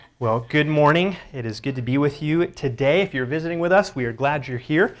Well, good morning. It is good to be with you today. If you're visiting with us, we are glad you're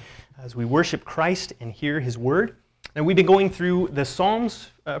here as we worship Christ and hear His Word. And we've been going through the Psalms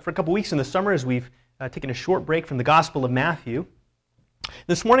for a couple weeks in the summer as we've taken a short break from the Gospel of Matthew.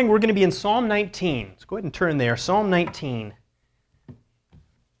 This morning we're going to be in Psalm 19. Let's go ahead and turn there. Psalm 19.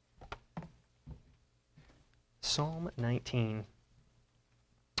 Psalm 19.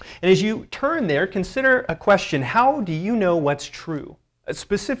 And as you turn there, consider a question. How do you know what's true?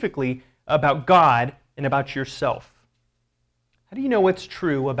 Specifically about God and about yourself. How do you know what's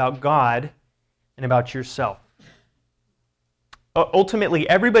true about God and about yourself? Ultimately,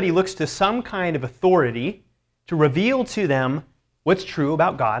 everybody looks to some kind of authority to reveal to them what's true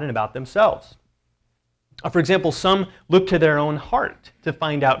about God and about themselves. For example, some look to their own heart to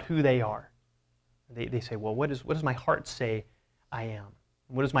find out who they are. They say, well, what does my heart say I am?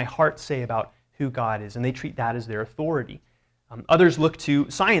 What does my heart say about who God is? And they treat that as their authority. Others look to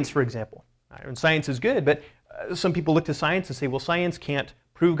science, for example. And science is good, but some people look to science and say, well, science can't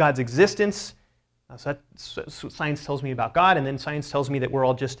prove God's existence. So science tells me about God, and then science tells me that we're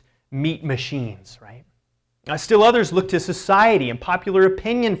all just meat machines, right? Still others look to society and popular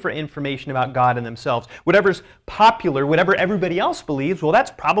opinion for information about God and themselves. Whatever's popular, whatever everybody else believes, well,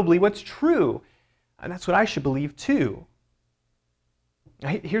 that's probably what's true. And that's what I should believe too.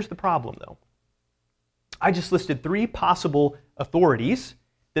 Here's the problem, though. I just listed 3 possible authorities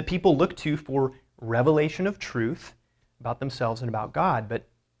that people look to for revelation of truth about themselves and about God, but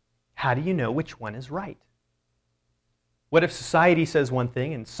how do you know which one is right? What if society says one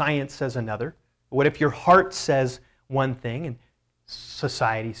thing and science says another? What if your heart says one thing and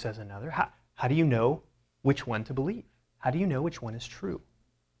society says another? How do you know which one to believe? How do you know which one is true?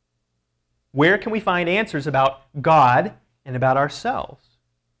 Where can we find answers about God and about ourselves?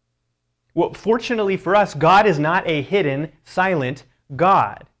 Well, fortunately for us, God is not a hidden, silent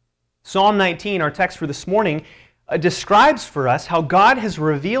God. Psalm 19, our text for this morning, describes for us how God has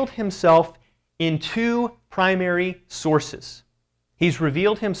revealed Himself in 2 primary sources. He's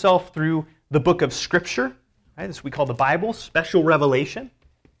revealed Himself through the book of Scripture, right? This we call the Bible, special revelation.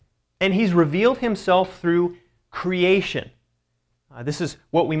 And He's revealed Himself through creation. This is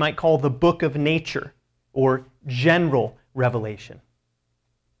what we might call the book of nature, or general revelation.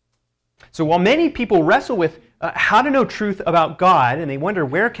 So while many people wrestle with how to know truth about God, and they wonder,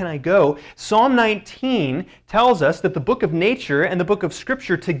 where can I go? Psalm 19 tells us that the book of nature and the book of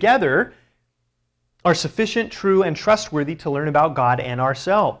Scripture together are sufficient, true, and trustworthy to learn about God and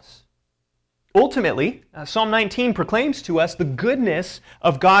ourselves. Ultimately, Psalm 19 proclaims to us the goodness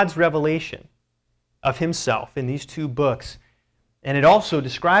of God's revelation of Himself in these 2 books. And it also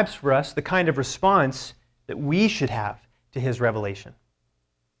describes for us the kind of response that we should have to His revelation.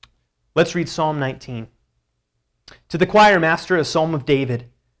 Let's read Psalm 19. To the choir master, a psalm of David.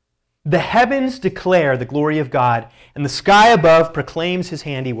 The heavens declare the glory of God, and the sky above proclaims His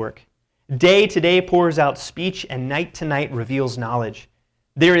handiwork. Day to day pours out speech, and night to night reveals knowledge.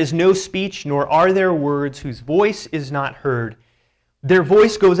 There is no speech, nor are there words whose voice is not heard. Their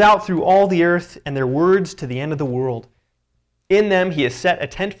voice goes out through all the earth, and their words to the end of the world. In them He has set a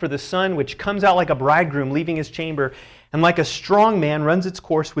tent for the sun, which comes out like a bridegroom leaving his chamber, and like a strong man runs its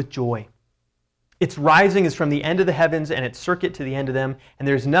course with joy. Its rising is from the end of the heavens, and its circuit to the end of them, and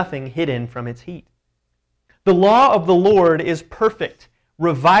there is nothing hidden from its heat. The law of the Lord is perfect,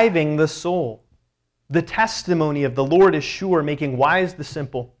 reviving the soul. The testimony of the Lord is sure, making wise the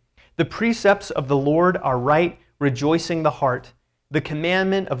simple. The precepts of the Lord are right, rejoicing the heart. The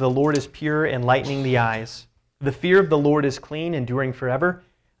commandment of the Lord is pure, enlightening the eyes. The fear of the Lord is clean, enduring forever.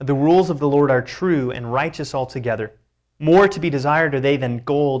 The rules of the Lord are true and righteous altogether. More to be desired are they than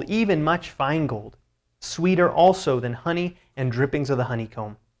gold, even much fine gold. Sweeter also than honey and drippings of the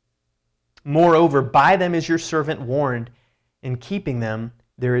honeycomb. Moreover, by them is your servant warned. In keeping them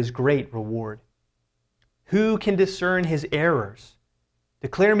there is great reward. Who can discern his errors?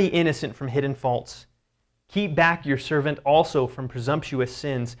 Declare me innocent from hidden faults. Keep back your servant also from presumptuous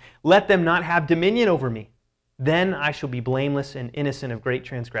sins. Let them not have dominion over me. Then I shall be blameless and innocent of great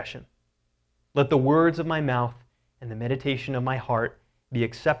transgression. Let the words of my mouth and the meditation of my heart be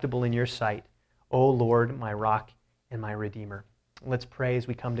acceptable in your sight, O Lord, my rock and my redeemer. Let's pray as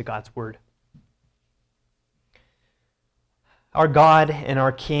we come to God's word. Our God and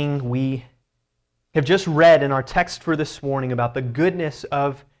our King, we have just read in our text for this morning about the goodness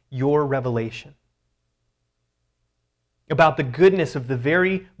of your revelation, about the goodness of the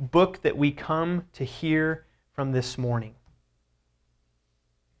very book that we come to hear from this morning.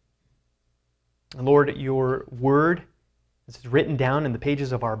 Lord, your word, as it's written down in the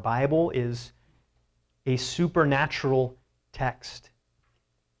pages of our Bible, is a supernatural text.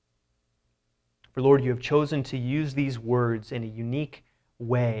 For Lord, you have chosen to use these words in a unique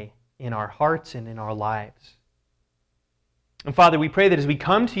way in our hearts and in our lives. And Father, we pray that as we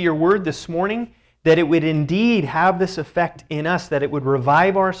come to your word this morning, that it would indeed have this effect in us, that it would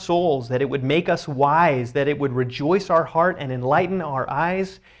revive our souls, that it would make us wise, that it would rejoice our heart and enlighten our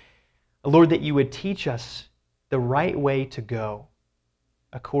eyes. Lord, that you would teach us the right way to go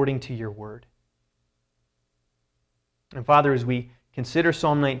according to your word. And Father, as we consider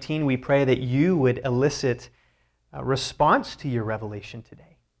Psalm 19, we pray that you would elicit a response to your revelation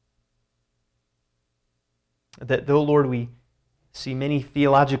today. That though, Lord, we see many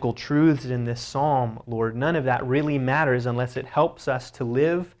theological truths in this psalm, Lord, none of that really matters unless it helps us to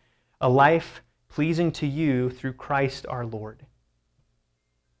live a life pleasing to you through Christ our Lord.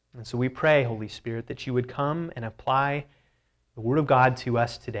 And so we pray, Holy Spirit, that you would come and apply the Word of God to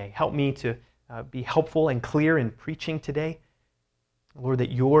us today. Help me to be helpful and clear in preaching today. Lord,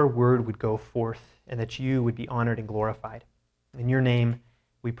 that your word would go forth and that you would be honored and glorified. In your name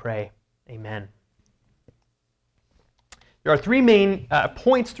we pray. Amen. There are three main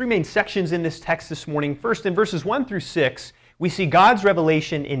points, three main sections in this text this morning. First, in verses 1 through 6, we see God's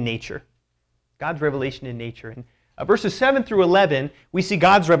revelation in nature. God's revelation in nature. And verses 7 through 11, we see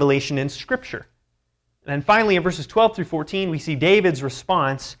God's revelation in Scripture. And finally, in verses 12 through 14, we see David's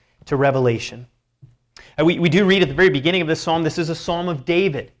response to revelation. We do read at the very beginning of this psalm, this is a psalm of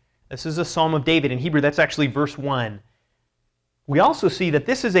David. This is a psalm of David. In Hebrew, that's actually verse 1. We also see that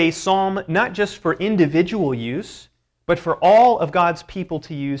this is a psalm not just for individual use, but for all of God's people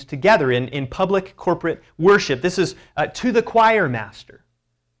to use together in public corporate worship. This is to the choir master.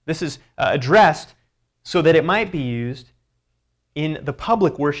 This is addressed so that it might be used in the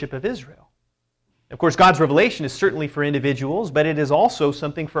public worship of Israel. Of course, God's revelation is certainly for individuals, but it is also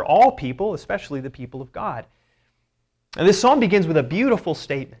something for all people, especially the people of God. And this psalm begins with a beautiful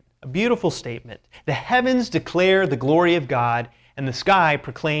statement. A beautiful statement. The heavens declare the glory of God, and the sky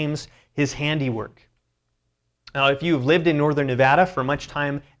proclaims his handiwork. Now, if you have lived in northern Nevada for much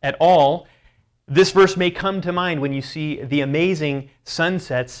time at all, this verse may come to mind when you see the amazing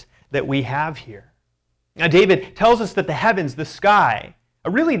sunsets that we have here. Now, David tells us that the heavens, the sky,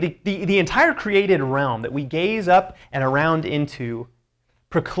 really the entire created realm that we gaze up and around into,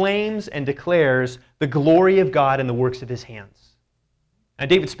 proclaims and declares the glory of God and the works of his hands. Now,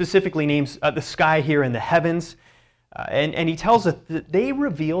 David specifically names the sky here and the heavens, and he tells us that they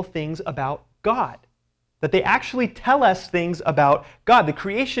reveal things about God, that they actually tell us things about God. The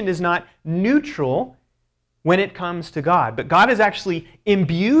creation is not neutral when it comes to God, but God has actually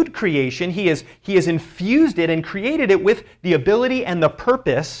imbued creation. He has infused it and created it with the ability and the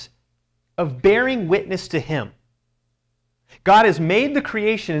purpose of bearing witness to him. God has made the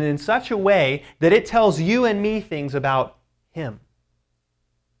creation in such a way that it tells you and me things about him.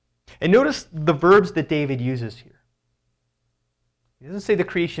 And notice the verbs that David uses here. He doesn't say the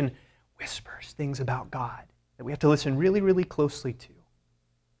creation whispers things about God that we have to listen really, really closely to.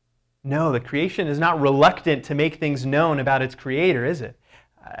 No, the creation is not reluctant to make things known about its creator, is it?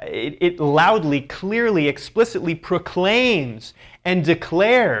 It loudly, clearly, explicitly proclaims and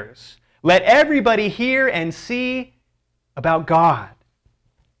declares, let everybody hear and see about God.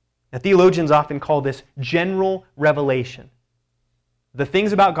 Now, theologians often call this general revelation. The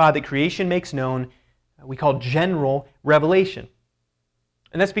things about God that creation makes known, we call general revelation.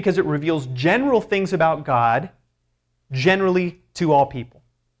 And that's because it reveals general things about God generally to all people.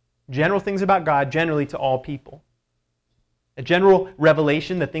 General things about God generally to all people. A general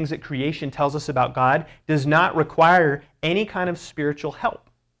revelation, the things that creation tells us about God, does not require any kind of spiritual help.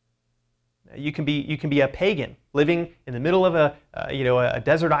 You can be a pagan living in the middle of a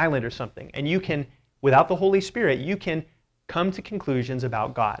desert island or something, and you can, without the Holy Spirit, you can come to conclusions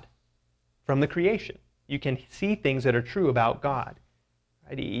about God from the creation. You can see things that are true about God.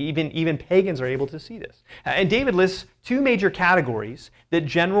 Right? Even pagans are able to see this. And David lists two major categories that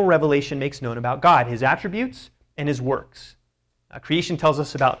general revelation makes known about God: his attributes and his works. Creation tells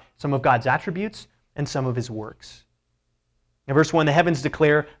us about some of God's attributes and some of his works. In verse 1, the heavens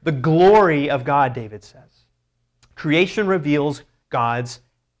declare the glory of God, David says. Creation reveals God's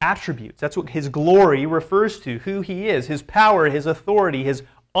attributes. That's what his glory refers to, who he is, his power, his authority, his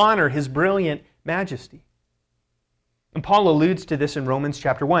honor, his brilliant majesty. And Paul alludes to this in Romans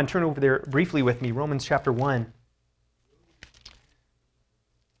chapter 1. Turn over there briefly with me, Romans chapter 1.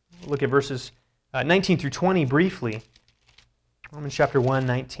 Look at verses 19 through 20 briefly. Romans chapter 1,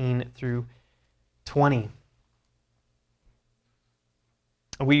 19 through 20.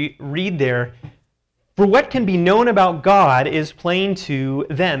 We read there, "For what can be known about God is plain to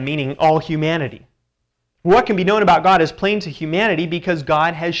them," meaning all humanity. What can be known about God is plain to humanity because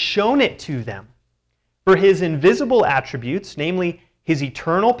God has shown it to them. For his invisible attributes, namely his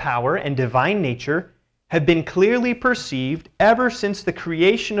eternal power and divine nature, have been clearly perceived ever since the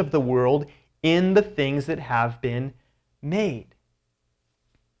creation of the world in the things that have been made.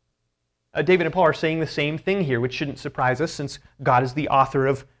 David and Paul are saying the same thing here, which shouldn't surprise us since God is the author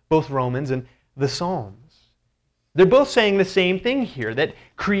of both Romans and the Psalms. They're both saying the same thing here, that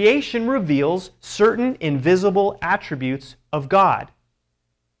creation reveals certain invisible attributes of God.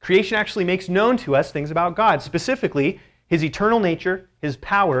 Creation actually makes known to us things about God, specifically his eternal nature, his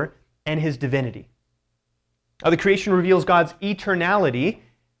power, and his divinity. The creation reveals God's eternality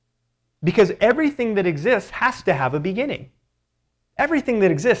because everything that exists has to have a beginning. Everything that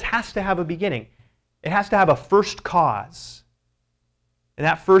exists has to have a beginning. It has to have a first cause. And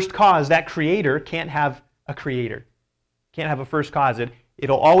that first cause, that creator, can't have a creator. Can't have a first cause.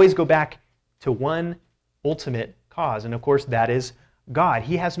 It'll always go back to one ultimate cause. And of course, that is God.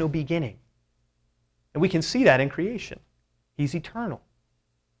 He has no beginning. And we can see that in creation. He's eternal.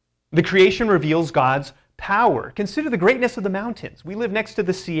 The creation reveals God's power. Consider the greatness of the mountains. We live next to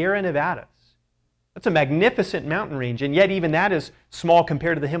the Sierra Nevadas. That's a magnificent mountain range, and yet even that is small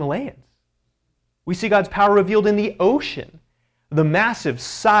compared to the Himalayas. We see God's power revealed in the ocean, the massive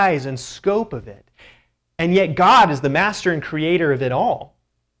size and scope of it. And yet God is the master and creator of it all.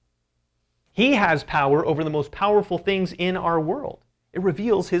 He has power over the most powerful things in our world. It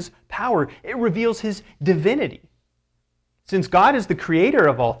reveals his power. It reveals his divinity. Since God is the creator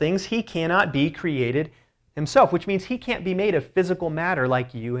of all things, he cannot be created himself, which means he can't be made of physical matter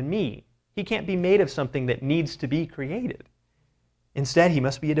like you and me. He can't be made of something that needs to be created. Instead, he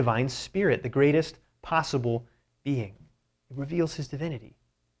must be a divine spirit, the greatest possible being. It reveals his divinity.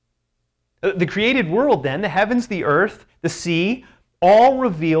 The created world, then, the heavens, the earth, the sea, all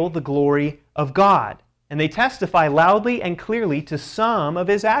reveal the glory of God, and they testify loudly and clearly to some of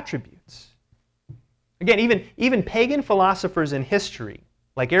his attributes. Again, even pagan philosophers in history,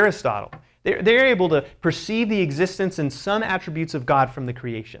 like Aristotle, they're able to perceive the existence and some attributes of God from the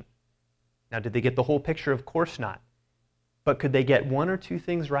creation. Now, did they get the whole picture? Of course not. But could they get one or two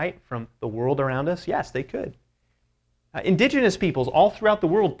things right from the world around us? Yes, they could. Indigenous peoples all throughout the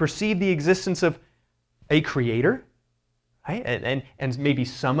world perceive the existence of a creator, right? And maybe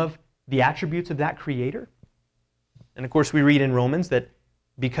some of the attributes of that creator. And of course, we read in Romans that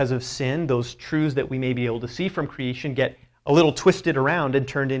because of sin, those truths that we may be able to see from creation get a little twisted around and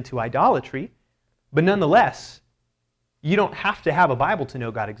turned into idolatry. But nonetheless, you don't have to have a Bible to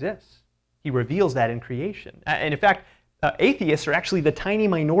know God exists. He reveals that in creation. And in fact, atheists are actually the tiny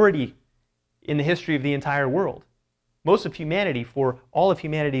minority in the history of the entire world. Most of humanity, for all of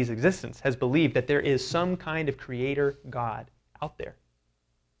humanity's existence, has believed that there is some kind of creator God out there.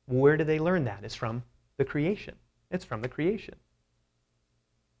 Where do they learn that? It's from the creation. It's from the creation.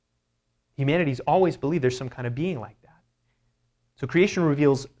 Humanity's always believed there's some kind of being like that. So creation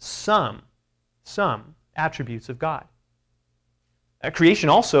reveals some attributes of God. Creation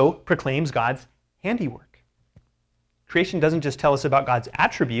also proclaims God's handiwork. Creation doesn't just tell us about God's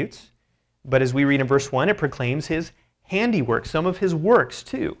attributes, but as we read in verse 1, it proclaims his handiwork, some of his works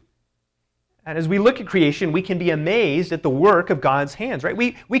too. And as we look at creation, we can be amazed at the work of God's hands, right?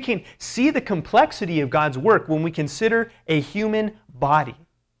 We can see the complexity of God's work when we consider a human body.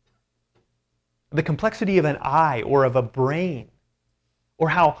 The complexity of an eye or of a brain, or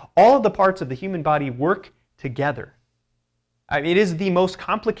how all of the parts of the human body work together. It is the most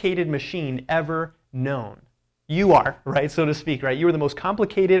complicated machine ever known. You are, right, so to speak, right? You are the most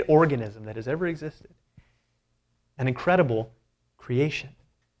complicated organism that has ever existed. An incredible creation.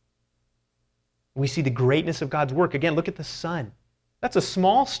 We see the greatness of God's work. Again, look at the sun. That's a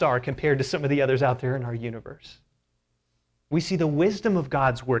small star compared to some of the others out there in our universe. We see the wisdom of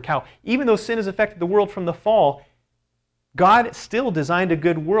God's work, how even though sin has affected the world from the fall, God still designed a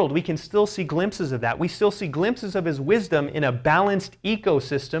good world. We can still see glimpses of that. We still see glimpses of his wisdom in a balanced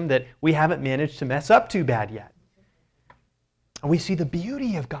ecosystem that we haven't managed to mess up too bad yet. And we see the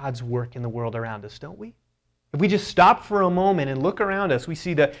beauty of God's work in the world around us, don't we? If we just stop for a moment and look around us, we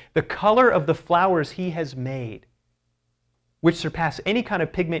see the color of the flowers he has made, which surpass any kind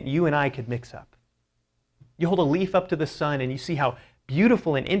of pigment you and I could mix up. You hold a leaf up to the sun and you see how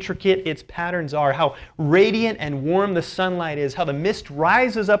beautiful and intricate its patterns are, how radiant and warm the sunlight is, how the mist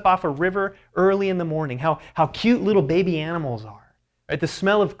rises up off a river early in the morning, how cute little baby animals are, right? The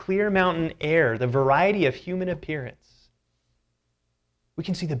smell of clear mountain air, the variety of human appearance. We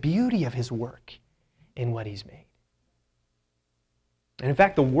can see the beauty of his work in what he's made. And in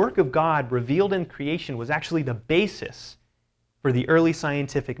fact, the work of God revealed in creation was actually the basis for the early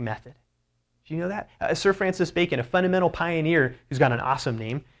scientific method. Do you know that? Sir Francis Bacon, a fundamental pioneer who's got an awesome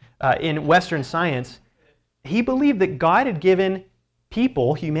name in Western science, he believed that God had given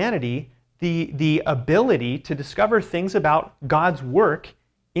people, humanity, the ability to discover things about God's work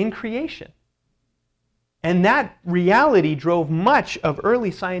in creation. And that reality drove much of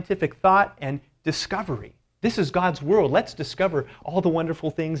early scientific thought and discovery. This is God's world. Let's discover all the wonderful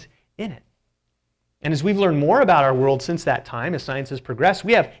things in it. And as we've learned more about our world since that time, as science has progressed,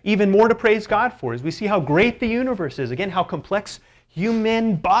 we have even more to praise God for as we see how great the universe is. Again, how complex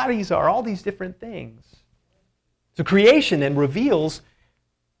human bodies are, all these different things. So creation then reveals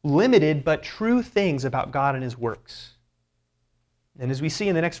limited but true things about God and His works. And as we see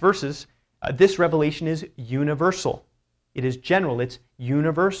in the next verses, this revelation is universal. It is general, it's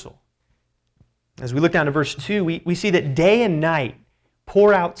universal. As we look down to verse 2, we see that day and night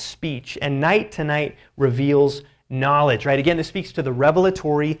pour out speech, and night to night reveals knowledge. Right? Again, this speaks to the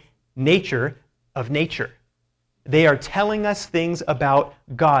revelatory nature of nature. They are telling us things about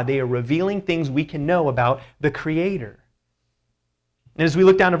God. They are revealing things we can know about the Creator. And as we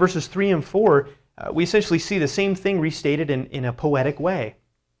look down to verses 3 and 4, we essentially see the same thing restated in a poetic way.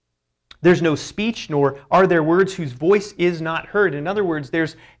 There's no speech, nor are there words whose voice is not heard. In other words,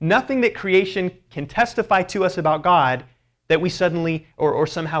 there's nothing that creation can testify to us about God that we suddenly or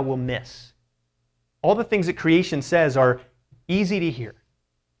somehow will miss. All the things that creation says are easy to hear.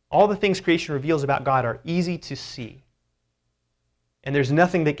 All the things creation reveals about God are easy to see. And there's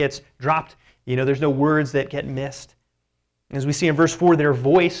nothing that gets dropped. There's no words that get missed. As we see in verse 4, their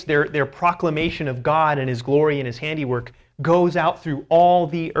voice, their proclamation of God and His glory and His handiwork goes out through all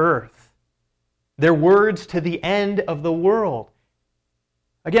the earth. Their words to the end of the world.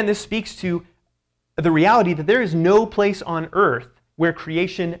 Again, this speaks to the reality that there is no place on earth where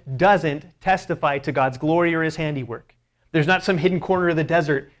creation doesn't testify to God's glory or His handiwork. There's not some hidden corner of the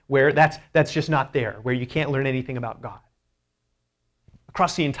desert where that's just not there, where you can't learn anything about God.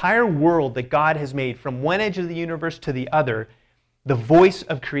 Across the entire world that God has made, from one edge of the universe to the other, the voice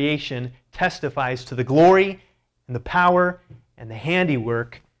of creation testifies to the glory and the power and the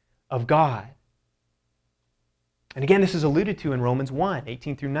handiwork of God. And again, this is alluded to in Romans 1,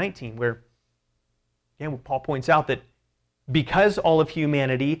 18 through 19, where, again, Paul points out that because all of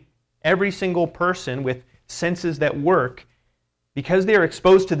humanity, every single person with senses that work, because they are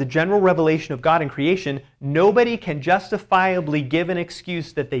exposed to the general revelation of God in creation, nobody can justifiably give an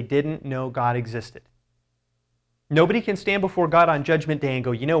excuse that they didn't know God existed. Nobody can stand before God on Judgment Day and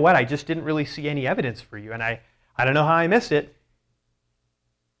go, you know what, I just didn't really see any evidence for you, and I don't know how I missed it.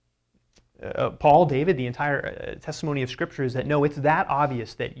 Paul, David, the entire testimony of Scripture is that no, it's that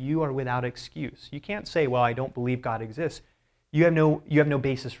obvious that you are without excuse. You can't say, well, I don't believe God exists. You have no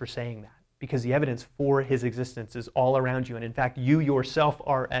basis for saying that, because the evidence for His existence is all around you, and in fact, you yourself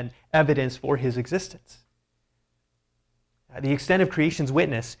are an evidence for His existence. The extent of creation's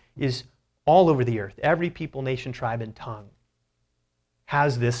witness is all over the earth. Every people, nation, tribe, and tongue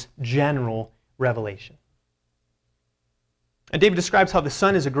has this general revelation. And David describes how the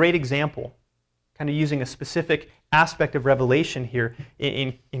Son is a great example, kind of using a specific aspect of revelation here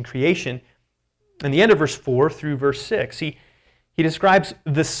in creation. In the end of verse 4 through verse 6, he describes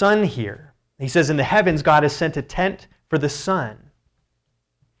the Son here. He says, in the heavens, God has sent a tent for the sun.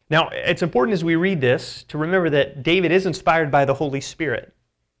 Now, it's important as we read this to remember that David is inspired by the Holy Spirit,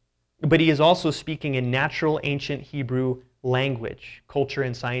 but he is also speaking in natural ancient Hebrew language, culture,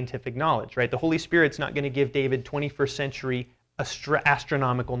 and scientific knowledge, right? The Holy Spirit's not going to give David 21st century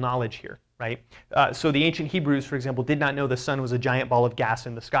astronomical knowledge here, right? So the ancient Hebrews, for example, did not know the sun was a giant ball of gas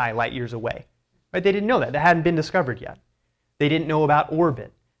in the sky light years away, right? They didn't know that. That hadn't been discovered yet. They didn't know about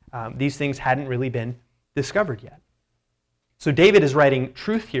orbit. These things hadn't really been discovered yet. So David is writing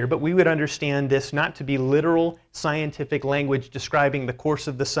truth here, but we would understand this not to be literal scientific language describing the course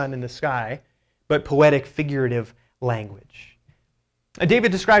of the sun in the sky, but poetic, figurative language.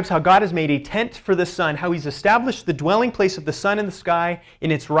 David describes how God has made a tent for the sun, how He's established the dwelling place of the sun in the sky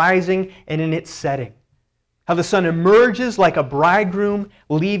in its rising and in its setting. How the sun emerges like a bridegroom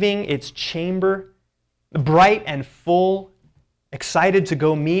leaving its chamber, bright and full, excited to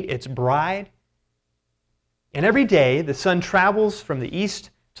go meet its bride. And every day the sun travels from the east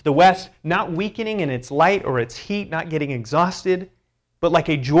to the west, not weakening in its light or its heat, not getting exhausted, but like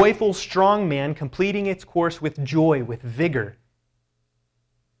a joyful, strong man completing its course with joy, with vigor,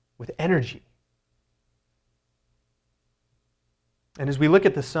 with energy. And as we look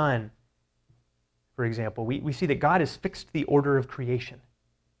at the sun, for example, we see that God has fixed the order of creation.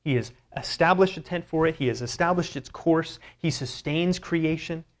 He has established a tent for it. He has established its course. He sustains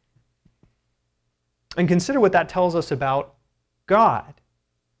creation. And consider what that tells us about God.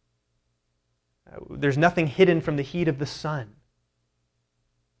 There's nothing hidden from the heat of the sun.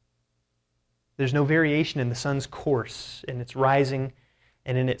 There's no variation in the sun's course, in its rising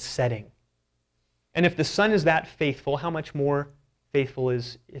and in its setting. And if the sun is that faithful, how much more faithful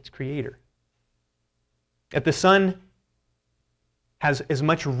is its creator? If the sun has as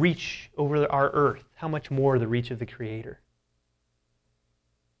much reach over our earth, how much more the reach of the creator?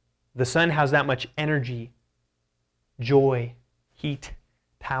 The sun has that much energy, joy, heat,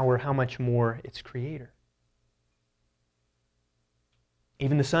 power, how much more its creator?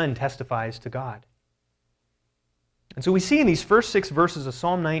 Even the sun testifies to God. And so we see in these first 6 verses of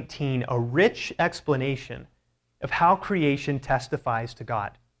Psalm 19 a rich explanation of how creation testifies to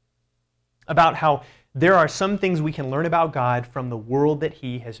God. About how there are some things we can learn about God from the world that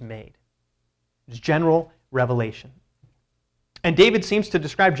He has made. It's general revelation. And David seems to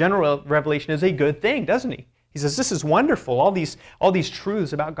describe general revelation as a good thing, doesn't he? He says, this is wonderful, all these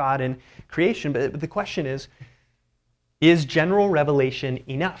truths about God and creation. But the question is general revelation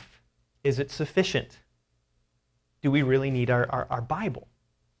enough? Is it sufficient? Do we really need our Bible?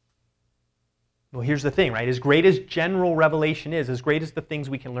 Well, here's the thing, right? As great as general revelation is, as great as the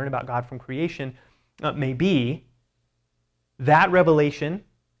things we can learn about God from creation may be, that revelation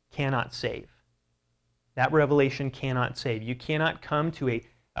cannot save. That revelation cannot save. You cannot come to a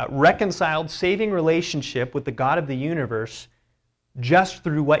reconciled, saving relationship with the God of the universe just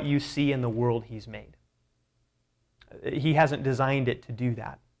through what you see in the world He's made. He hasn't designed it to do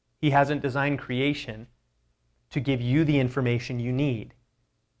that. He hasn't designed creation to give you the information you need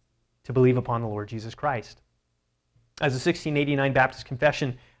to believe upon the Lord Jesus Christ. As the 1689 Baptist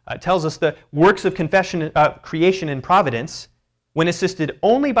Confession tells us, the works of creation and providence, when assisted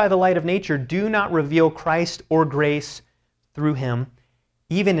only by the light of nature, do not reveal Christ or grace through Him,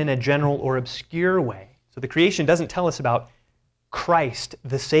 even in a general or obscure way. So the creation doesn't tell us about Christ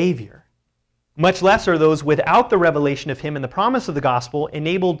the Savior. Much less are those without the revelation of Him and the promise of the gospel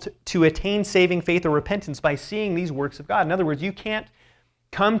enabled to attain saving faith or repentance by seeing these works of God. In other words, you can't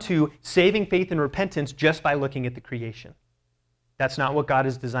come to saving faith and repentance just by looking at the creation. That's not what God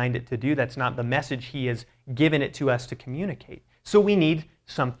has designed it to do. That's not the message He has given it to us to communicate. So we need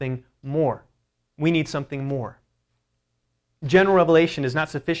something more. We need something more. General revelation is not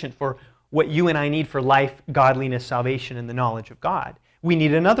sufficient for what you and I need for life, godliness, salvation, and the knowledge of God. We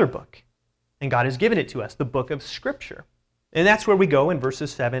need another book. And God has given it to us, the book of Scripture. And that's where we go in verses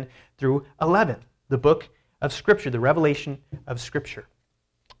 7 through 11, the book of Scripture, the revelation of Scripture.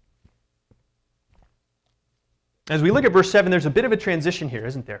 As we look at verse 7, there's a bit of a transition here,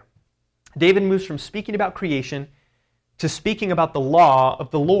 isn't there? David moves from speaking about creation to speaking about the law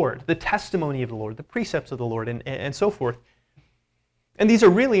of the Lord, the testimony of the Lord, the precepts of the Lord, and so forth. And these are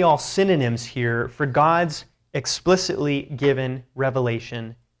really all synonyms here for God's explicitly given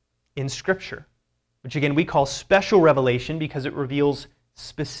revelation in Scripture, which again we call special revelation because it reveals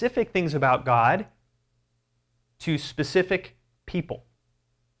specific things about God to specific people.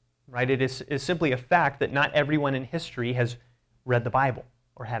 Right? It is simply a fact that not everyone in history has read the Bible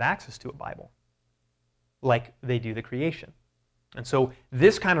or had access to a Bible like they do the creation. And so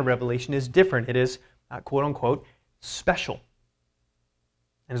this kind of revelation is different. It is, quote unquote, special.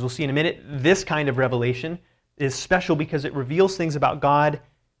 And as we'll see in a minute, this kind of revelation is special because it reveals things about God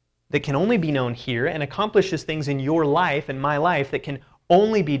that can only be known here and accomplishes things in your life and my life that can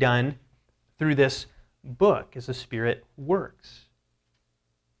only be done through this book as the Spirit works.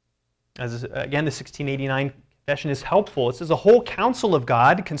 As again, the 1689 Confession is helpful. It says the whole counsel of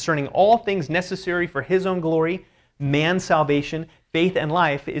God concerning all things necessary for His own glory, man's salvation, faith, and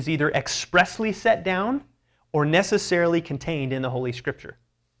life is either expressly set down or necessarily contained in the Holy Scripture.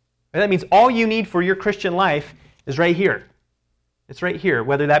 And that means all you need for your Christian life is right here. It's right here,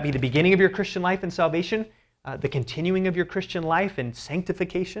 whether that be the beginning of your Christian life and salvation, the continuing of your Christian life and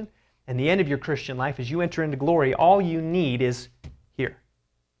sanctification, and the end of your Christian life as you enter into glory. All you need is here.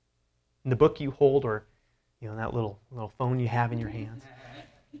 In the book you hold, or that little phone you have in your hands.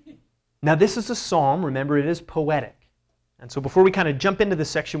 Now this is a psalm. Remember, it is poetic. And so before we kind of jump into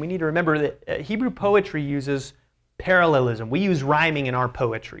this section, we need to remember that Hebrew poetry uses parallelism. We use rhyming in our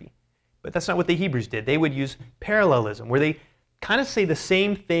poetry. But that's not what the Hebrews did. They would use parallelism, where they kind of say the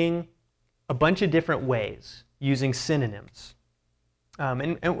same thing a bunch of different ways, using synonyms.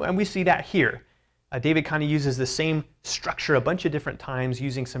 And we see that here. David kind of uses the same structure a bunch of different times,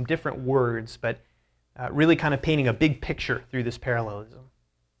 using some different words, but really kind of painting a big picture through this parallelism.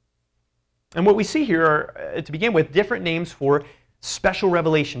 And what we see here are, to begin with, different names for special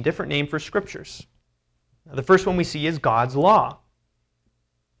revelation, different name for scriptures. Now, the first one we see is God's law.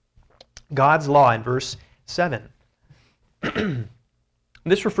 God's law in verse 7.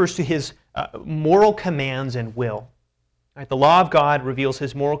 This refers to His moral commands and will. Right, the law of God reveals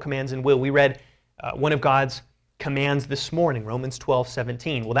His moral commands and will. We read one of God's commands this morning, Romans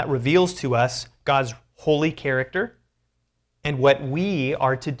 12:17. Well, that reveals to us God's holy character and what we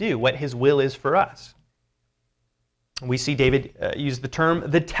are to do, what his will is for us. We see David use the term,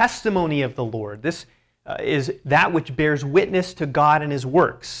 the testimony of the Lord. This is that which bears witness to God and his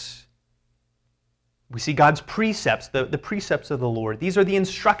works. We see God's precepts, the precepts of the Lord. These are the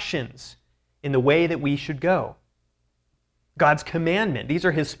instructions in the way that we should go. God's commandment. These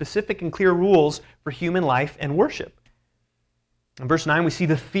are his specific and clear rules for human life and worship. In verse 9, we see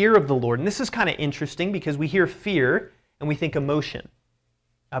the fear of the Lord. And this is kind of interesting because we hear fear and we think emotion.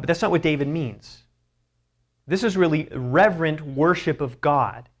 But that's not what David means. This is really reverent worship of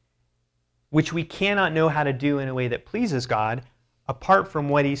God, which we cannot know how to do in a way that pleases God apart from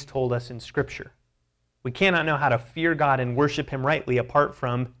what he's told us in Scripture. We cannot know how to fear God and worship him rightly apart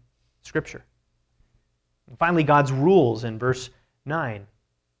from Scripture. And finally, God's rules in verse 9.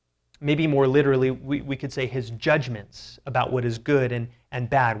 Maybe more literally, we could say his judgments about what is good and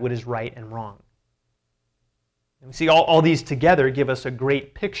bad, what is right and wrong. And we see all these together give us a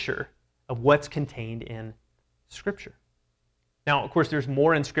great picture of what's contained in Scripture. Now, of course, there's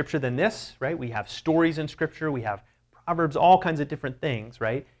more in Scripture than this, right? We have stories in Scripture, we have Proverbs, all kinds of different things,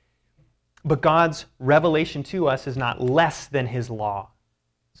 right? But God's revelation to us is not less than his law.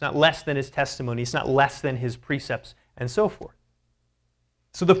 It's not less than his testimony. It's not less than his precepts, and so forth.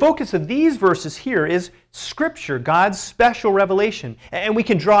 So the focus of these verses here is Scripture, God's special revelation. And we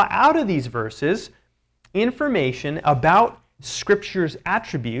can draw out of these verses information about Scripture's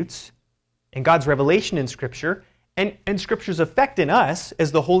attributes and God's revelation in Scripture and Scripture's effect in us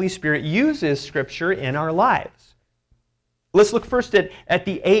as the Holy Spirit uses Scripture in our lives. Let's look first at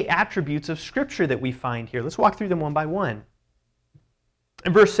the 8 attributes of Scripture that we find here. Let's walk through them one by one.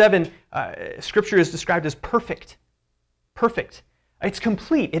 In verse 7, Scripture is described as perfect. Perfect. It's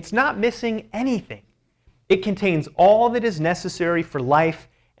complete. It's not missing anything. It contains all that is necessary for life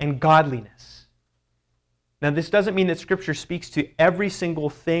and godliness. Now, this doesn't mean that Scripture speaks to every single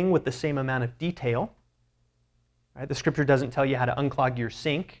thing with the same amount of detail. Right? The Scripture doesn't tell you how to unclog your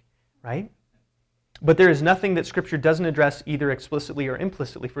sink, right? But there is nothing that Scripture doesn't address either explicitly or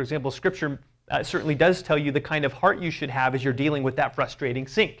implicitly. For example, Scripture certainly does tell you the kind of heart you should have as you're dealing with that frustrating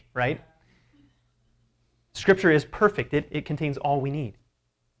sink, right? Scripture is perfect. It contains all we need.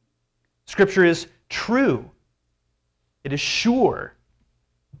 Scripture is true. It is sure.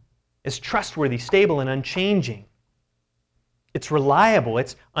 It's trustworthy, stable, and unchanging. It's reliable.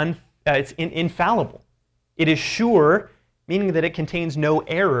 It's infallible. It is sure, meaning that it contains no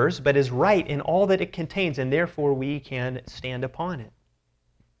errors, but is right in all that it contains, and therefore we can stand upon it.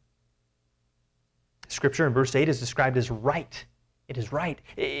 Scripture in verse 8 is described as right. It is right.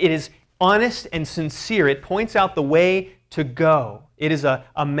 It is honest and sincere. It points out the way to go. It is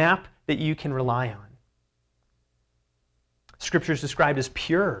a map that you can rely on. Scripture is described as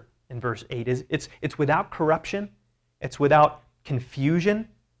pure in verse 8. It's without corruption. It's without confusion.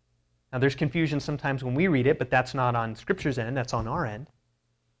 Now, there's confusion sometimes when we read it, but that's not on Scripture's end. That's on our end.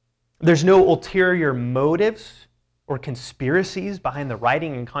 There's no ulterior motives or conspiracies behind the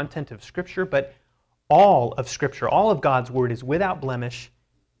writing and content of Scripture, but all of Scripture, all of God's Word is without blemish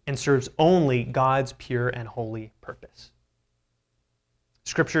and serves only God's pure and holy purpose.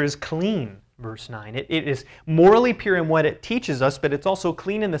 Scripture is clean, verse 9. It is morally pure in what it teaches us, but it's also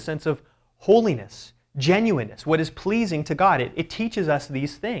clean in the sense of holiness, genuineness, what is pleasing to God. It teaches us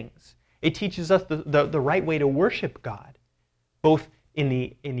these things. It teaches us the right way to worship God, both in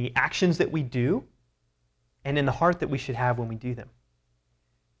the actions that we do and in the heart that we should have when we do them.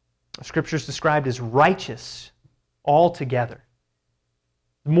 Scripture is described as righteous altogether.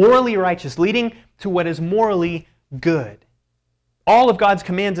 Morally righteous, leading to what is morally good. All of God's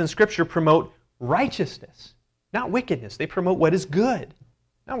commands in Scripture promote righteousness, not wickedness. They promote what is good,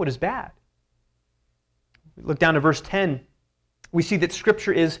 not what is bad. We look down to verse 10. We see that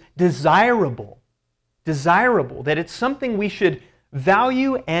Scripture is desirable, that it's something we should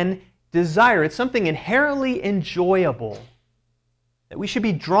value and desire. It's something inherently enjoyable that we should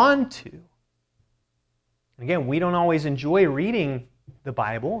be drawn to. And again, we don't always enjoy reading the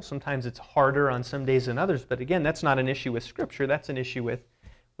Bible. Sometimes it's harder on some days than others, but again, that's not an issue with Scripture. That's an issue with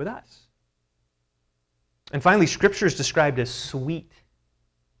us. And finally, Scripture is described as sweet,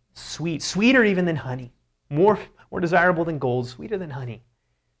 sweeter even than honey, more desirable than gold, sweeter than honey.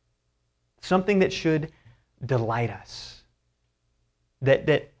 Something that should delight us,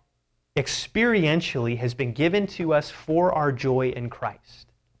 that experientially has been given to us for our joy in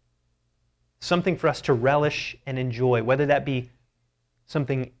Christ. Something for us to relish and enjoy, whether that be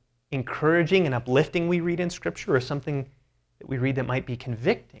something encouraging and uplifting we read in Scripture or something that we read that might be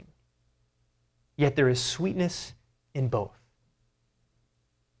convicting. yet there is sweetness in both.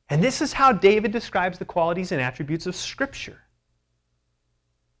 And this is how David describes the qualities and attributes of Scripture.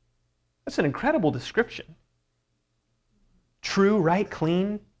 That's an incredible description. True, right,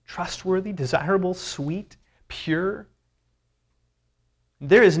 clean, trustworthy, desirable, sweet, pure.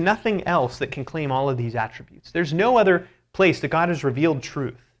 There is nothing else that can claim all of these attributes. There's no other place that God has revealed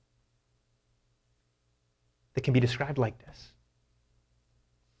truth that can be described like this.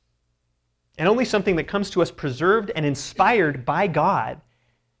 And only something that comes to us preserved and inspired by God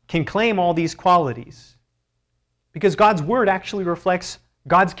can claim all these qualities. Because God's Word actually reflects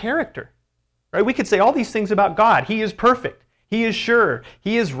God's character. Right? We could say all these things about God. He is perfect. He is sure.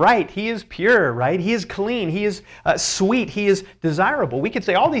 He is right. He is pure, right? He is clean. He is sweet. He is desirable. We could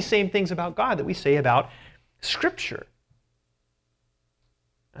say all these same things about God that we say about Scripture.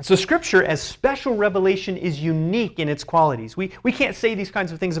 And so Scripture, as special revelation, is unique in its qualities. We can't say these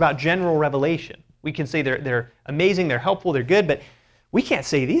kinds of things about general revelation. We can say they're amazing, they're helpful, they're good, but we can't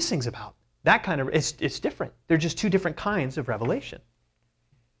say these things about that kind of, it's different. They're just two different kinds of revelation.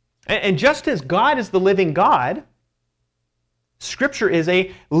 And just as God is the living God, Scripture is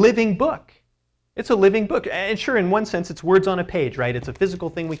a living book. It's a living book. And sure, in one sense, it's words on a page, right? It's a physical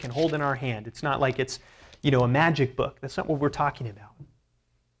thing we can hold in our hand. It's not like it's, a magic book. That's not what we're talking about.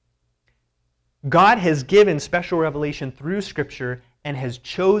 God has given special revelation through Scripture and has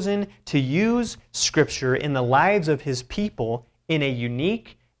chosen to use Scripture in the lives of His people in a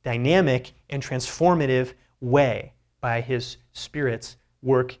unique, dynamic, and transformative way by His Spirit's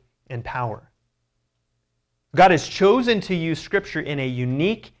work and power. God has chosen to use Scripture in a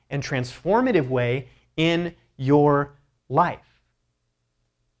unique and transformative way in your life.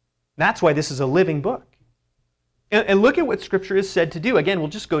 That's why this is a living book. And look at what Scripture is said to do. Again, we'll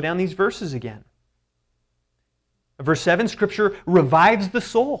just go down these verses again. Verse 7, Scripture revives the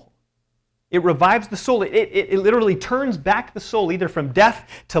soul. It revives the soul. It literally turns back the soul either from death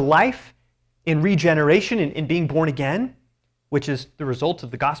to life in regeneration, in being born again, which is the result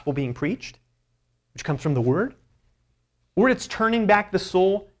of the gospel being preached, which comes from the Word, or it's turning back the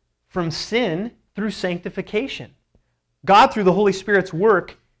soul from sin through sanctification. God, through the Holy Spirit's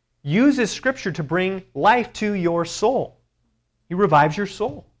work, uses Scripture to bring life to your soul. He revives your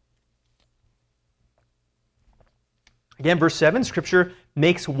soul. Again, verse 7, Scripture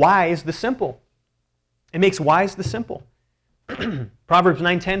makes wise the simple. It makes wise the simple. Proverbs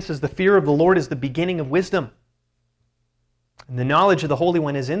 9:10 says, "The fear of the Lord is the beginning of wisdom, and the knowledge of the Holy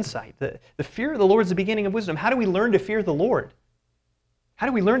One is insight." The fear of the Lord is the beginning of wisdom. How do we learn to fear the Lord? How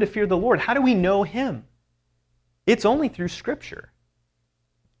do we learn to fear the Lord? How do we know Him? It's only through Scripture,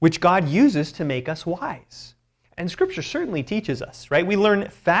 which God uses to make us wise. And Scripture certainly teaches us, right? We learn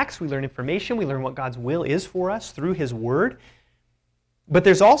facts, we learn information, we learn what God's will is for us through His Word. But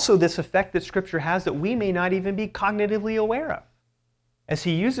there's also this effect that Scripture has that we may not even be cognitively aware of. As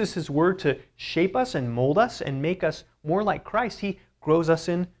He uses His Word to shape us and mold us and make us more like Christ, He grows us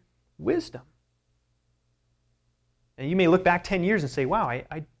in wisdom. And you may look back 10 years and say, wow, I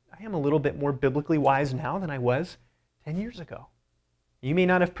am a little bit more biblically wise now than I was 10 years ago. You may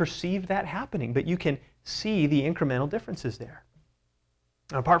not have perceived that happening, but you can see the incremental differences there.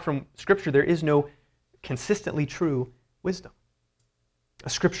 Now, apart from Scripture, there is no consistently true wisdom.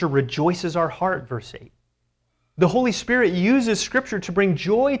 Scripture rejoices our heart, verse 8. The Holy Spirit uses Scripture to bring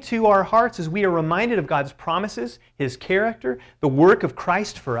joy to our hearts as we are reminded of God's promises, His character, the work of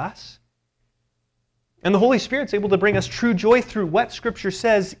Christ for us. And the Holy Spirit's able to bring us true joy through what Scripture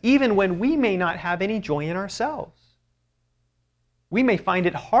says, even when we may not have any joy in ourselves. We may find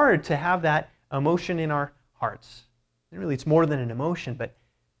it hard to have that emotion in our hearts. And really, it's more than an emotion, but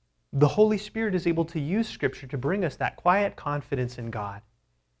the Holy Spirit is able to use Scripture to bring us that quiet confidence in God.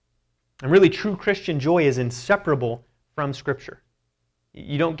 And really, true Christian joy is inseparable from Scripture.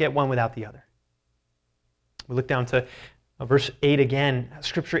 You don't get one without the other. We look down to verse 8 again.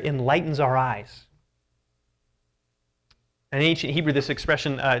 Scripture enlightens our eyes. In ancient Hebrew, this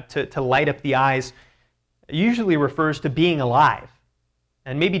expression, to light up the eyes, usually refers to being alive.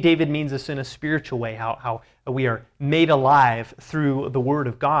 And maybe David means this in a spiritual way, how we are made alive through the Word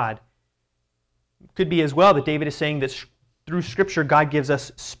of God. It could be as well that David is saying that through Scripture, God gives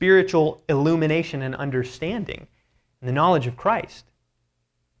us spiritual illumination and understanding and the knowledge of Christ.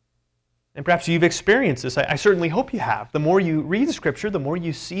 And perhaps you've experienced this. I certainly hope you have. The more you read Scripture, the more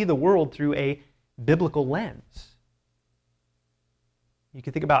you see the world through a biblical lens. You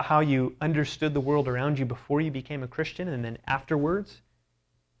can think about how you understood the world around you before you became a Christian and then afterwards.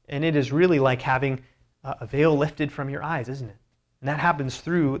 And it is really like having a veil lifted from your eyes, isn't it? And that happens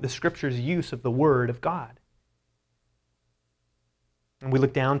through the Scripture's use of the Word of God. And we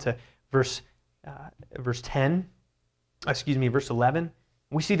look down to verse verse 11,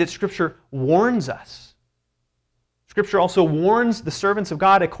 we see that Scripture warns us. Scripture also warns the servants of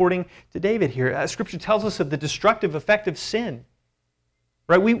God according to David here. Scripture tells us of the destructive effect of sin.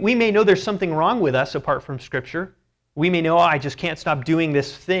 Right? We may know there's something wrong with us apart from Scripture. We may know, I just can't stop doing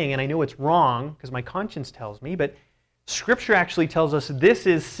this thing, and I know it's wrong because my conscience tells me, but Scripture actually tells us this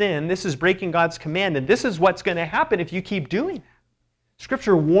is sin, this is breaking God's command, and this is what's going to happen if you keep doing that.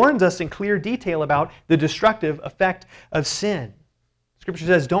 Scripture warns us in clear detail about the destructive effect of sin. Scripture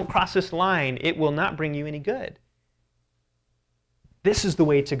says, don't cross this line, it will not bring you any good. This is the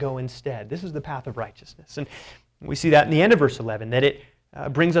way to go instead. This is the path of righteousness. And we see that in the end of verse 11, that it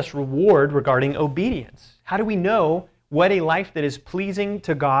brings us reward regarding obedience. How do we know what a life that is pleasing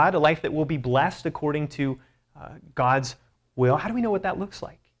to God, a life that will be blessed according to God's will? How do we know what that looks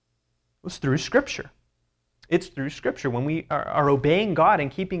like? It's through Scripture. It's through Scripture. When we are obeying God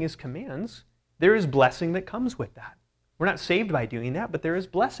and keeping His commands, there is blessing that comes with that. We're not saved by doing that, but there is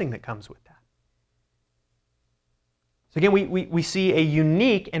blessing that comes with that. So again, we see a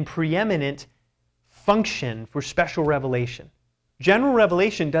unique and preeminent function for special revelation. General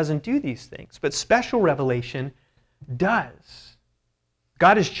revelation doesn't do these things, but special revelation does.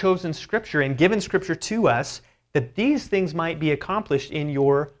 God has chosen Scripture and given Scripture to us that these things might be accomplished in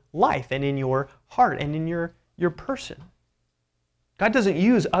your life and in your heart and in your person. God doesn't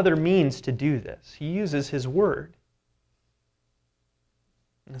use other means to do this. He uses His Word.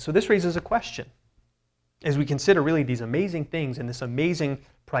 And so this raises a question. As we consider really these amazing things and this amazing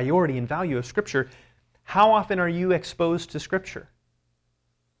priority and value of Scripture, how often are you exposed to Scripture?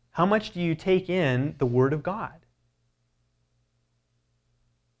 How much do you take in the Word of God?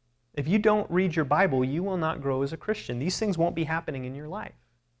 If you don't read your Bible, you will not grow as a Christian. These things won't be happening in your life.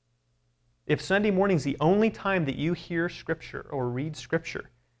 If Sunday morning is the only time that you hear Scripture or read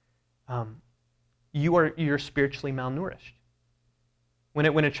Scripture, you're spiritually malnourished.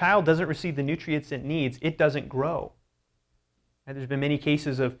 When a child doesn't receive the nutrients it needs, it doesn't grow. And there's been many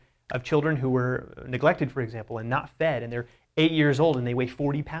cases of children who were neglected, for example, and not fed, and they're 8 years old and they weigh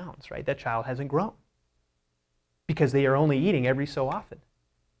 40 pounds, right? That child hasn't grown because they are only eating every so often.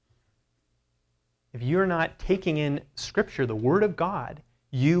 If you're not taking in Scripture, the Word of God,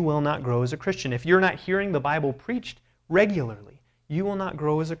 you will not grow as a Christian. If you're not hearing the Bible preached regularly, you will not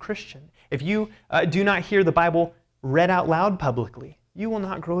grow as a Christian. If you do not hear the Bible read out loud publicly, you will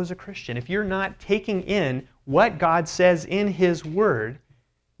not grow as a Christian. If you're not taking in what God says in His Word,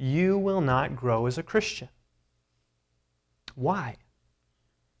 you will not grow as a Christian. Why?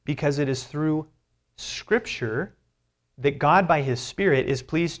 Because it is through Scripture that God, by His Spirit, is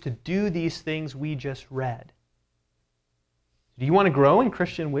pleased to do these things we just read. Do you want to grow in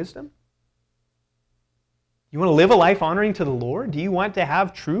Christian wisdom? You want to live a life honoring to the Lord? Do you want to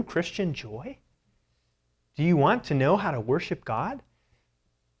have true Christian joy? Do you want to know how to worship God?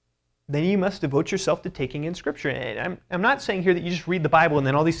 Then you must devote yourself to taking in Scripture. And I'm not saying here that you just read the Bible and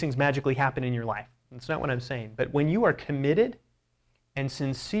then all these things magically happen in your life. That's not what I'm saying. But when you are committed and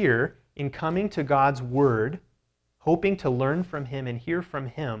sincere in coming to God's Word, hoping to learn from Him and hear from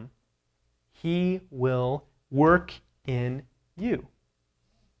Him, He will work in you.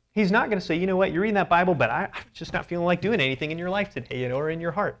 He's not going to say, you know what, you're reading that Bible, but I'm just not feeling like doing anything in your life today, or in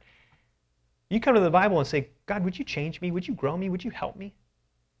your heart. You come to the Bible and say, God, would you change me? Would you grow me? Would you help me?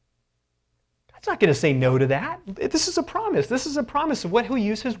 God's not going to say no to that. This is a promise. This is a promise of what He'll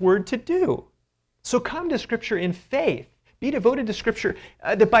use His Word to do. So come to Scripture in faith. Be devoted to Scripture,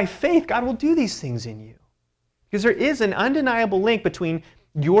 that by faith God will do these things in you. Because there is an undeniable link between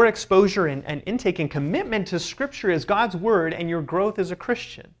your exposure and intake and commitment to Scripture as God's Word and your growth as a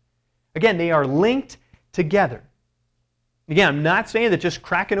Christian. Again, they are linked together. Again, I'm not saying that just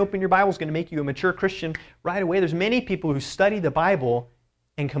cracking open your Bible is going to make you a mature Christian right away. There's many people who study the Bible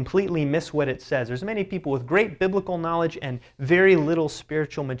and completely miss what it says. There's many people with great biblical knowledge and very little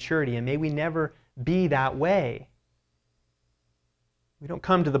spiritual maturity, and may we never be that way. We don't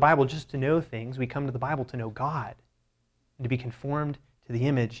come to the Bible just to know things. We come to the Bible to know God and to be conformed to the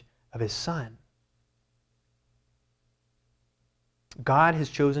image of His Son. God has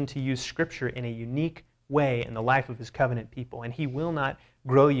chosen to use Scripture in a unique way in the life of His covenant people, and He will not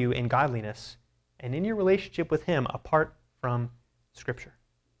grow you in godliness and in your relationship with Him apart from Scripture.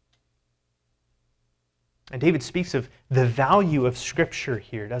 And David speaks of the value of Scripture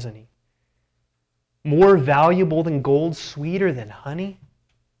here, doesn't he? More valuable than gold, sweeter than honey.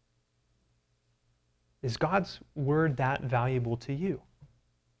 Is God's Word that valuable to you?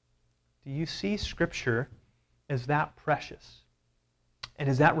 Do you see Scripture as that precious? And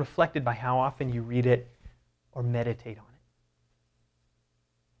is that reflected by how often you read it or meditate on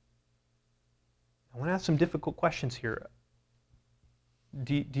want to ask some difficult questions here.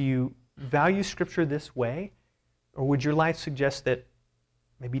 Do you value Scripture this way? Or would your life suggest that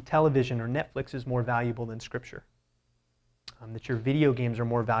maybe television or Netflix is more valuable than Scripture? That your video games are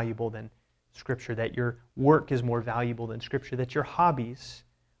more valuable than Scripture? That your work is more valuable than Scripture? That your hobbies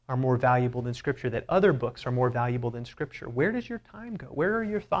are more valuable than Scripture? That other books are more valuable than Scripture? Where does your time go? Where are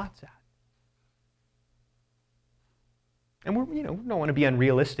your thoughts at? And we don't want to be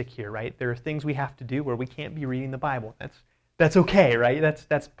unrealistic here, right? There are things we have to do where we can't be reading the Bible. That's okay, right?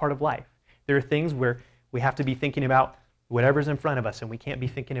 That's part of life. There are things where we have to be thinking about whatever's in front of us, and we can't be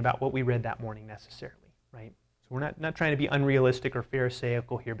thinking about what we read that morning necessarily, right? So we're not trying to be unrealistic or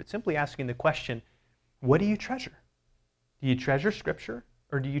pharisaical here, but simply asking the question, what do you treasure? Do you treasure Scripture,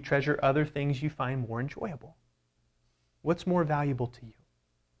 or do you treasure other things you find more enjoyable? What's more valuable to you?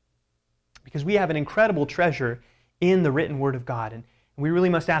 Because we have an incredible treasure in the written Word of God, and we really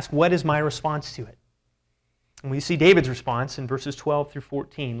must ask, what is my response to it? And we see David's response in verses 12 through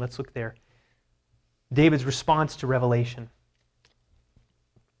 14. Let's look there. David's response to revelation.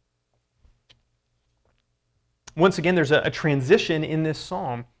 Once again, there's a transition in this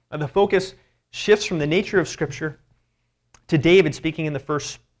psalm. The focus shifts from the nature of Scripture to David speaking in the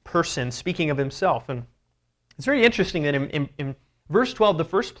first person, speaking of himself. And it's very interesting that in verse 12, the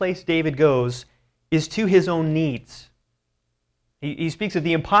first place David goes is to his own needs. He speaks of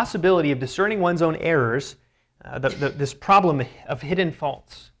the impossibility of discerning one's own errors, this problem of hidden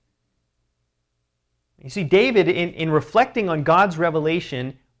faults. You see, David, in reflecting on God's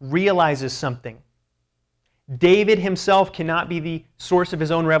revelation, realizes something. David himself cannot be the source of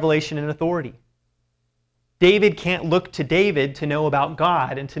his own revelation and authority. David can't look to David to know about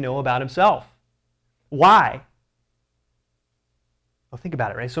God and to know about himself. Why? Well, think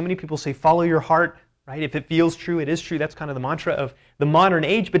about it, right? So many people say, follow your heart, right? If it feels true, it is true. That's kind of the mantra of the modern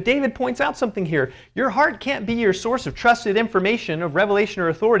age. But David points out something here. Your heart can't be your source of trusted information, of revelation or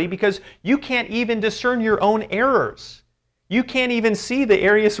authority, because you can't even discern your own errors. You can't even see the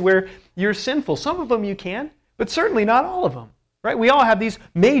areas where you're sinful. Some of them you can, but certainly not all of them. Right? We all have these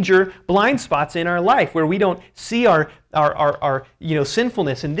major blind spots in our life where we don't see our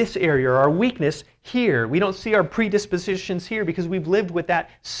sinfulness in this area or our weakness here. We don't see our predispositions here because we've lived with that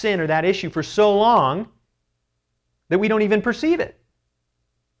sin or that issue for so long that we don't even perceive it.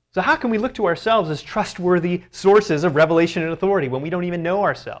 So how can we look to ourselves as trustworthy sources of revelation and authority when we don't even know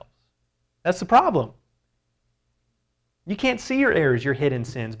ourselves? That's the problem. You can't see your errors, your hidden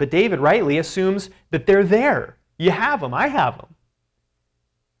sins, but David rightly assumes that they're there. You have them. I have them.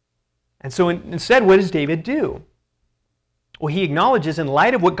 And so instead, what does David do? Well, he acknowledges, in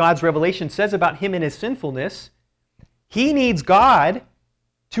light of what God's revelation says about him and his sinfulness, he needs God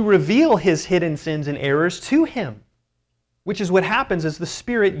to reveal his hidden sins and errors to him, which is what happens as the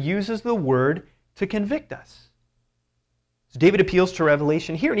Spirit uses the Word to convict us. So David appeals to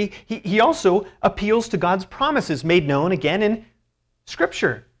revelation here, and he also appeals to God's promises made known again in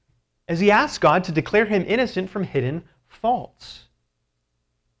Scripture, as he asks God to declare him innocent from hidden faults.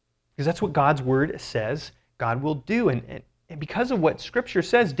 Because that's what God's Word says God will do. And because of what Scripture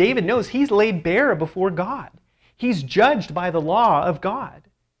says, David knows he's laid bare before God. He's judged by the law of God.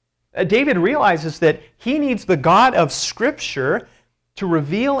 David realizes that he needs the God of Scripture to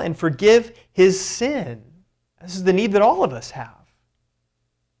reveal and forgive his sin. This is the need that all of us have.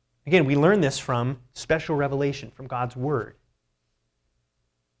 Again, we learn this from special revelation from God's Word.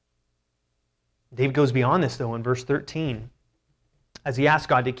 David goes beyond this, though, in verse 13, as he asks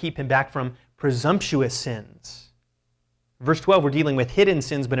God to keep him back from presumptuous sins. In verse 12, we're dealing with hidden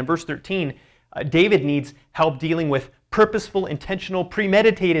sins, but in verse 13, David needs help dealing with purposeful, intentional,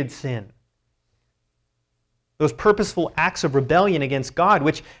 premeditated sin. Those purposeful acts of rebellion against God,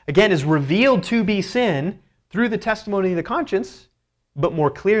 which, again, is revealed to be sin through the testimony of the conscience, but more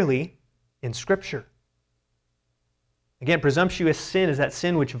clearly in Scripture. Again, presumptuous sin is that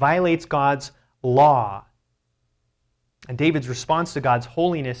sin which violates God's law. And David's response to God's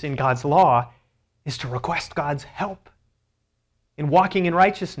holiness in God's law is to request God's help in walking in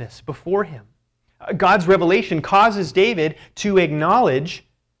righteousness before Him. God's revelation causes David to acknowledge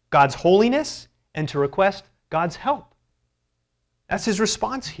God's holiness and to request God's help. That's his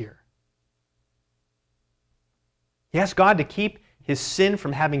response here. He asks God to keep his sin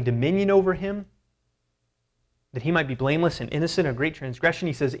from having dominion over him, that he might be blameless and innocent of great transgression.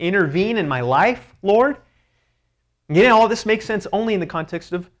 He says, intervene in my life, Lord. And yet all this makes sense only in the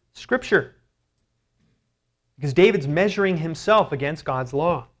context of Scripture, because David's measuring himself against God's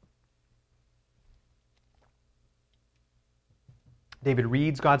law. David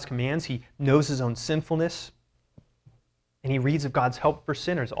reads God's commands. He knows his own sinfulness. And he reads of God's help for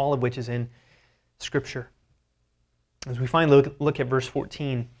sinners, all of which is in Scripture. As we finally look at verse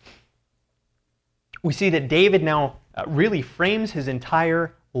 14, we see that David now really frames his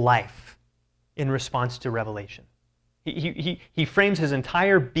entire life in response to revelation. He frames his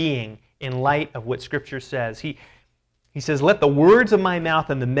entire being in light of what Scripture says. He says, let the words of my mouth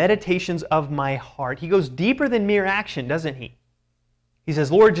and the meditations of my heart. He goes deeper than mere action, doesn't he? He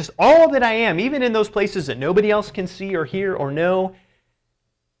says, Lord, just all that I am, even in those places that nobody else can see or hear or know,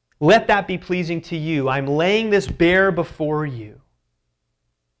 let that be pleasing to you. I'm laying this bare before you,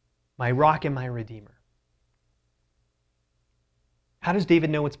 my rock and my redeemer. How does David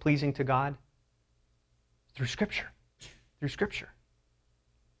know what's pleasing to God? Through Scripture. Through Scripture.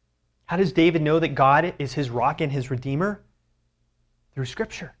 How does David know that God is his rock and his redeemer? Through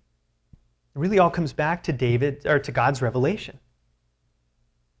Scripture. It really all comes back to to God's revelation.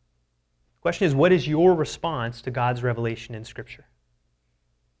 The question is, what is your response to God's revelation in Scripture?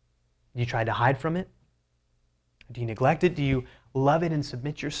 Do you try to hide from it? Do you neglect it? Do you love it and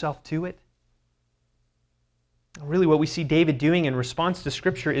submit yourself to it? Really, what we see David doing in response to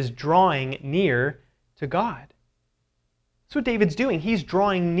Scripture is drawing near to God. That's what David's doing. He's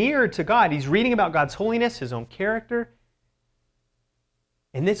drawing near to God. He's reading about God's holiness, his own character.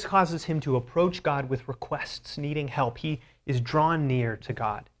 And this causes him to approach God with requests, needing help. He is drawn near to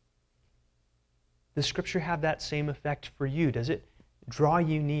God. Does Scripture have that same effect for you? Does it draw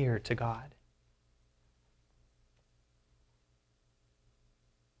you near to God?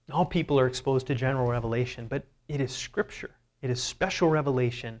 All people are exposed to general revelation, but it is Scripture, it is special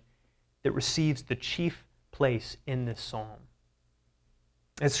revelation that receives the chief place in this psalm.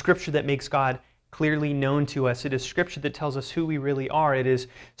 It's Scripture that makes God clearly known to us. It is Scripture that tells us who we really are. It is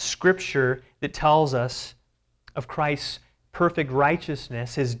Scripture that tells us of Christ's perfect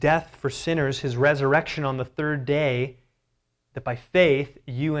righteousness, his death for sinners, his resurrection on the third day, that by faith,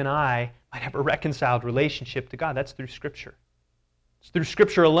 you and I might have a reconciled relationship to God. That's through Scripture. It's through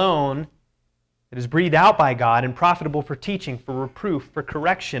Scripture alone that is breathed out by God and profitable for teaching, for reproof, for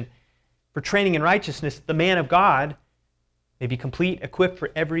correction, for training in righteousness, that the man of God may be complete, equipped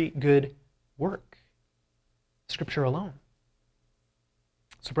for every good work. Scripture alone.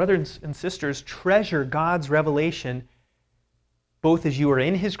 So brothers and sisters, treasure God's revelation both as you are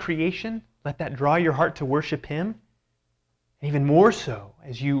in His creation, let that draw your heart to worship Him, and even more so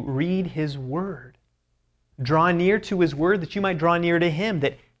as you read His Word. Draw near to His Word that you might draw near to Him,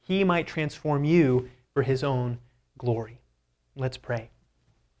 that He might transform you for His own glory. Let's pray.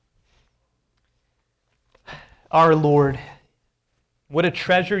 Our Lord, what a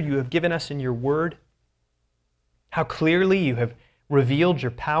treasure you have given us in your Word. How clearly you have revealed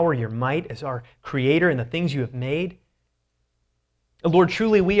your power, your might as our Creator and the things you have made. Lord,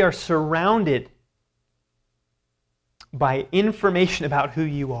 truly we are surrounded by information about who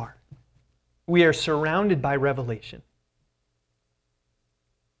you are. We are surrounded by revelation.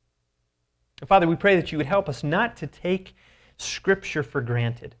 Father, we pray that you would help us not to take Scripture for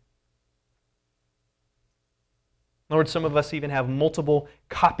granted. Lord, some of us even have multiple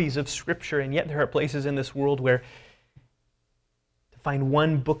copies of Scripture, and yet there are places in this world where to find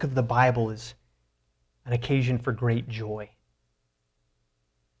one book of the Bible is an occasion for great joy.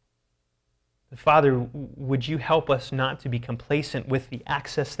 Father, would you help us not to be complacent with the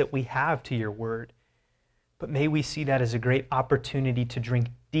access that we have to your Word, but may we see that as a great opportunity to drink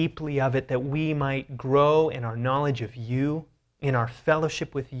deeply of it, that we might grow in our knowledge of you, in our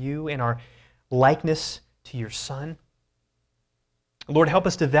fellowship with you, in our likeness to your Son. Lord, help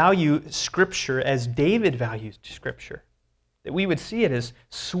us to value Scripture as David values Scripture, that we would see it as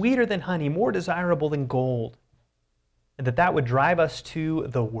sweeter than honey, more desirable than gold, and that would drive us to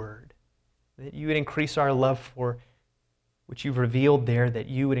the Word. That you would increase our love for what you've revealed there, that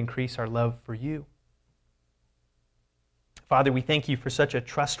you would increase our love for you. Father, we thank you for such a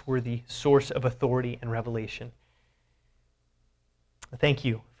trustworthy source of authority and revelation. Thank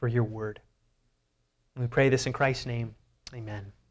you for your word. And we pray this in Christ's name. Amen.